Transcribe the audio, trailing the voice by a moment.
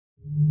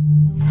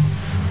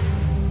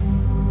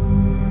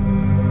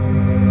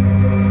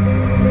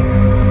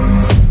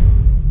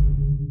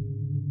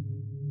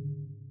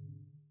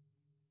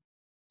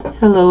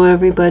Hello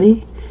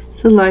everybody,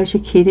 it's Elijah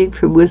Keating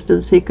from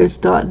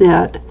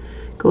wisdomseekers.net.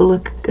 Go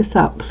look us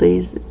up,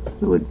 please. It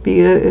would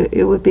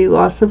be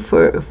awesome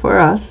for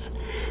us.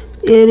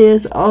 It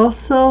is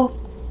also,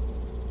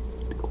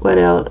 what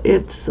else?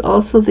 It's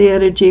also the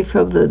energy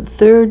from the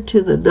 3rd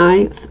to the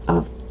 9th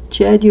of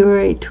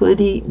January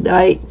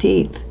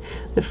 2019,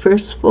 the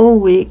first full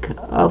week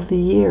of the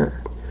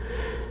year.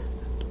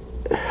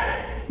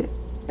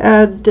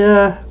 And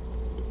well,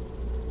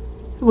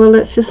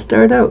 let's just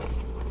start out.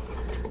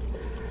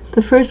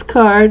 The first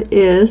card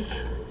is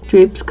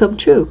Dreams Come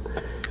True,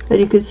 and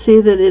you can see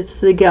that it's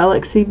the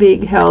galaxy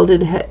being held in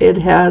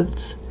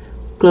hands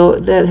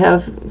that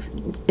have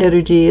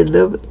energy in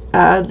them,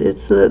 and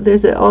it's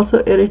there's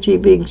also energy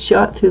being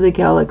shot through the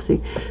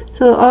galaxy.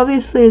 So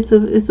obviously it's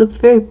a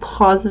very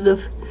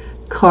positive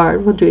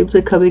card when dreams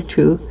are coming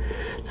true.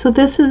 So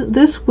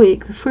this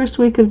week, the first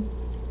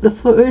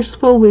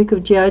full week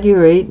of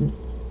January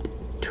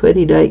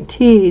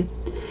 2019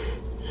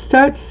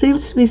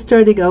 seems to be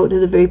starting out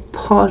in a very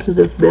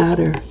positive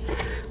manner.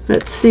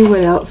 Let's see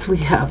what else we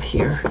have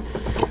here.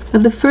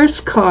 And the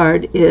first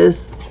card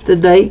is the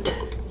Knight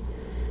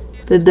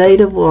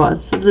of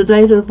Wands. And the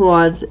Knight of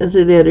Wands as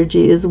an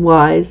energy is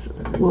wise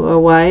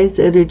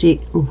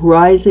energy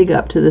rising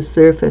up to the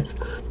surface.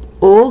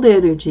 Old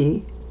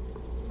energy,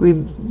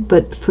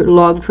 but for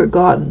long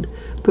forgotten,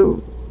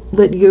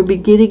 but you're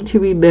beginning to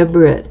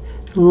remember it.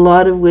 There's a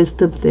lot of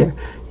wisdom there.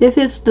 If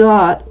it's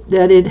not,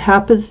 then it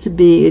happens to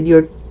be in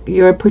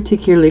your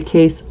particular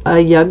case a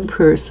young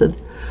person.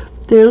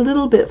 They're a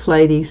little bit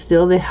flighty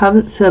still. They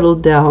haven't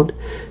settled down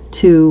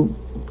to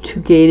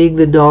gaining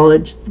the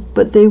knowledge,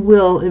 but they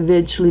will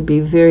eventually be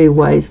very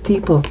wise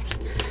people.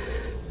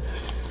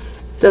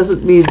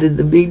 Doesn't mean that in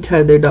the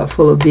meantime they're not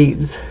full of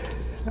beans.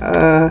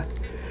 But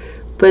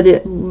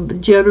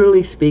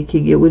generally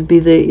speaking, it would be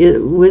the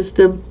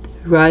wisdom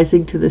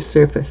rising to the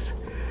surface.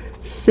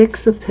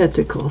 Six of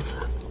Pentacles.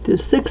 The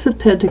Six of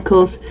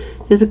Pentacles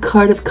is a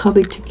card of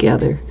coming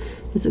together.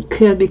 It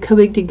can be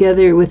coming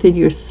together within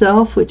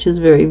yourself, which is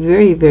very,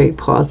 very, very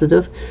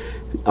positive,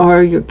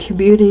 or your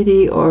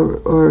community,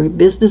 or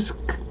business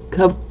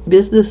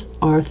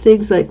or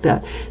things like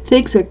that.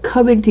 Things are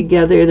coming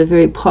together in a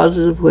very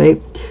positive way,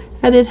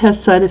 and it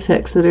has side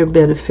effects that are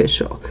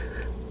beneficial.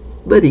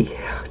 Money,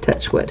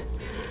 touch wood.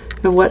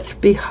 And what's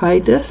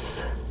behind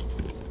us?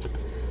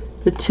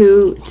 The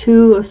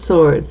Two of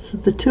Swords.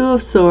 The Two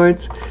of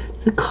Swords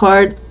is a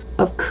card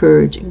of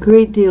courage, a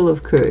great deal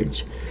of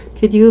courage.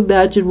 Can you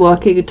imagine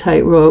walking a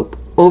tightrope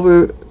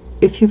over,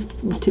 if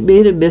you've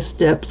made a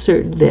misstep,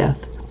 certain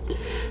death?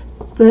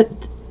 But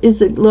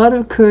it's a lot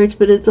of courage,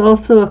 but it's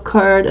also a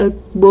card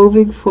of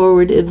moving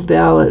forward in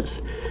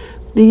balance.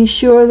 Be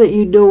sure that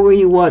you know where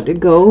you want to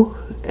go,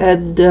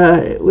 and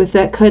with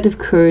that kind of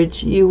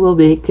courage, you will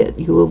make it.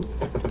 You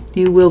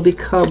will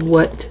become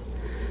what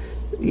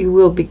you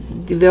will be.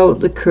 Develop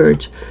the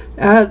courage.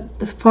 And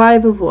the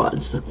Five of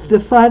Wands. The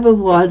Five of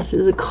Wands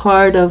is a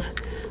card of,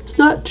 it's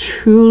not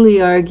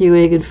truly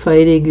arguing and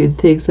fighting and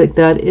things like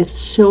that.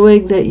 It's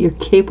showing that you're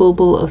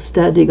capable of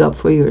standing up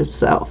for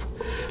yourself.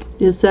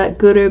 Is that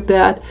good or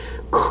bad?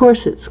 Of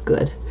course it's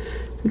good.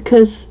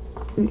 Because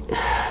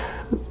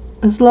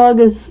as long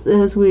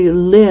as we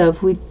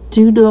live, we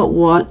do not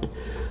want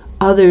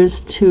others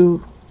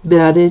to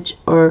manage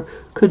or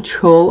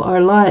control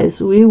our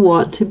lives. We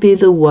want to be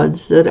the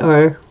ones that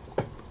are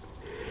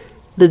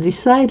the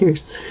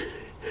deciders,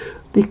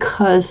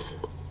 because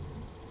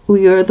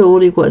we are the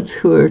only ones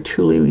who are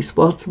truly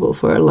responsible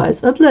for our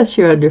lives, unless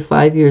you're under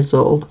 5 years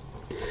old,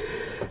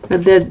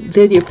 and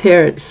then your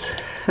parents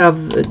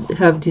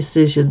have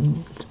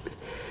decision,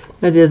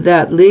 and in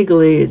that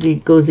legally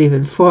it goes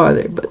even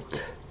farther.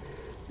 But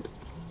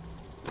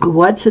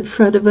what's in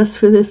front of us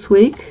for this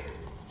week?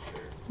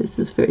 This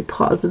is very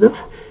positive.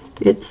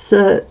 It's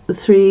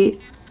three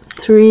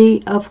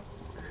of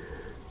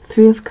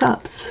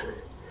Cups.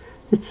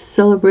 It's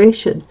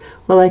celebration.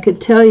 Well, I can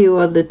tell you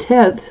on the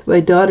 10th, my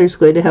daughter's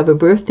going to have a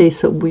birthday,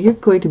 so we're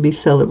going to be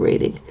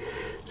celebrating.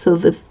 So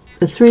the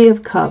Three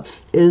of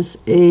Cups is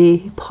a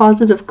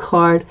positive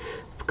card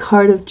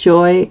of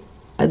joy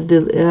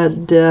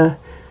and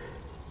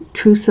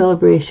true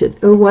celebration.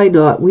 Oh, why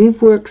not? We've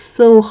worked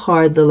so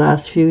hard the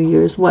last few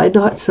years. Why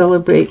not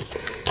celebrate?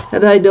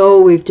 And I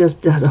know we've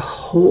just done a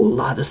whole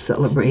lot of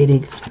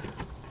celebrating.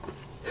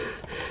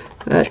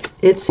 But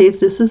it seems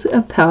this is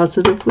a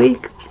positive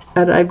week,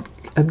 and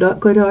I'm not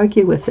going to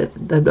argue with it.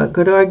 I'm not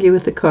going to argue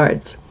with the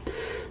cards.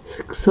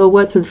 So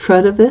what's in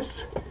front of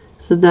us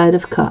is the Knight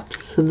of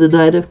Cups. And the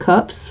Knight of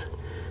Cups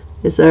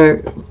is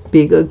our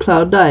being on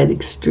cloud 9,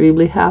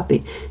 extremely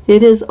happy.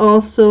 It is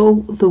also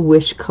the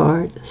wish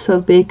card.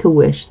 So make a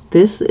wish.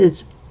 This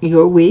is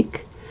your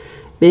week.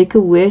 Make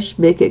a wish.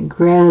 Make it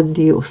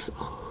grandiose.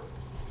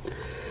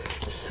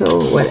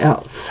 So what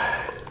else?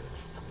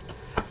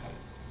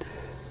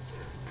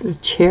 The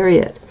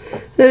Chariot.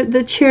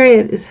 The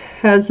Chariot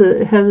has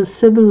a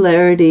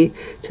similarity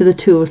to the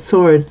Two of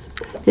Swords.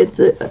 It's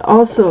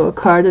also a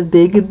card of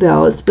being in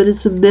balance, but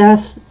it's a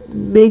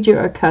major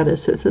arcana,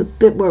 so it's a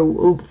bit more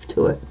oomph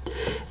to it.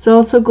 It's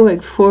also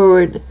going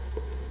forward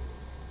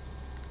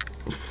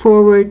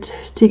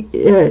to,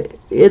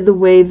 in the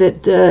way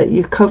that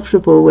you're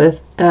comfortable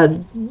with,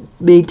 and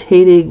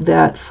maintaining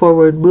that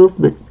forward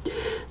movement.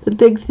 The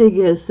big thing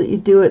is that you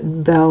do it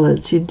in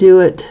balance. You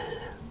do it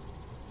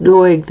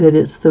knowing that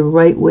it's the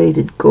right way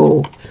to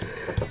go.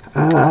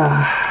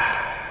 And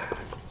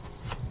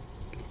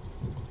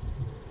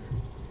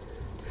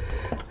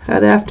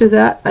after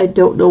that, I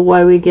don't know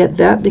why we get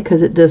that,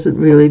 because it doesn't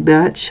really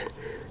match.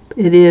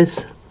 It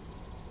is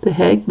the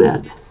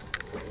Hangman.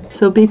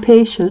 So be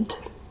patient.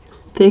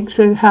 Things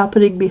are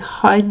happening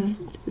behind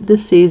the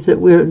scenes that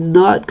we're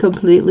not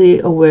completely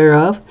aware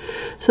of.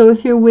 So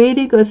if you're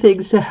waiting on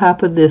things to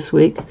happen this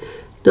week,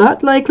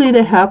 not likely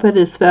to happen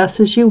as fast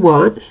as you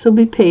want, so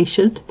be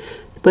patient,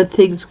 but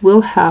things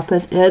will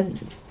happen. And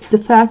the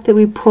fact that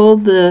we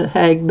pulled the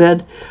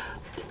Hangman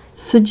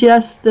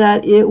suggests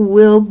that it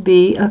will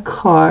be a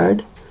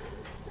card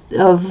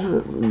of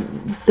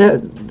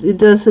that. It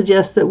does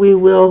suggest that we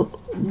will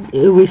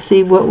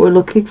receive what we're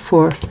looking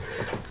for.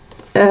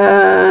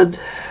 And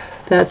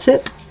that's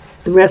it.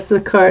 The rest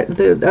of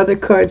the other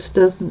cards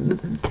doesn't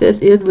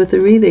fit in with the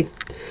reading.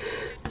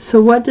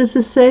 So what does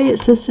it say? It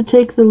says to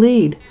take the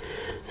lead.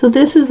 So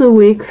this is a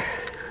week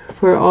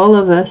for all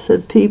of us,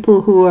 and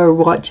people who are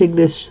watching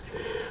this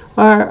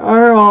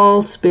are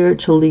all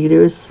spiritual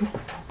leaders.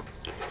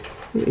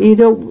 You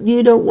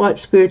don't watch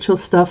spiritual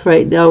stuff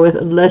right now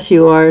unless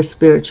you are a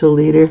spiritual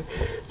leader.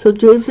 So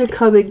dreams are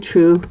coming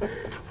true,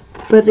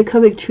 but they're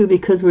coming true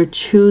because we're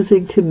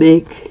choosing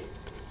to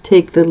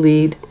take the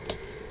lead.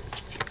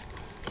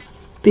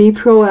 Be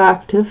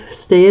proactive,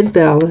 stay in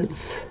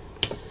balance,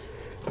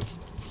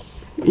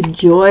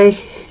 enjoy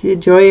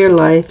your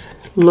life,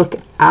 look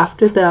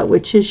after that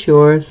which is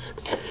yours,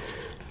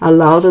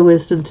 allow the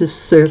wisdom to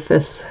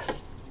surface,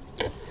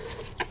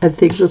 and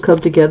things will come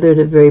together in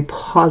a very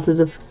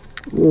positive,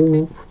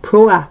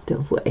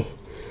 proactive way.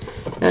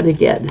 And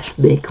again,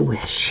 make a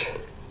wish.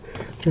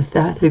 With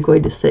that, I'm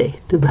going to say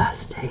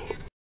namaste.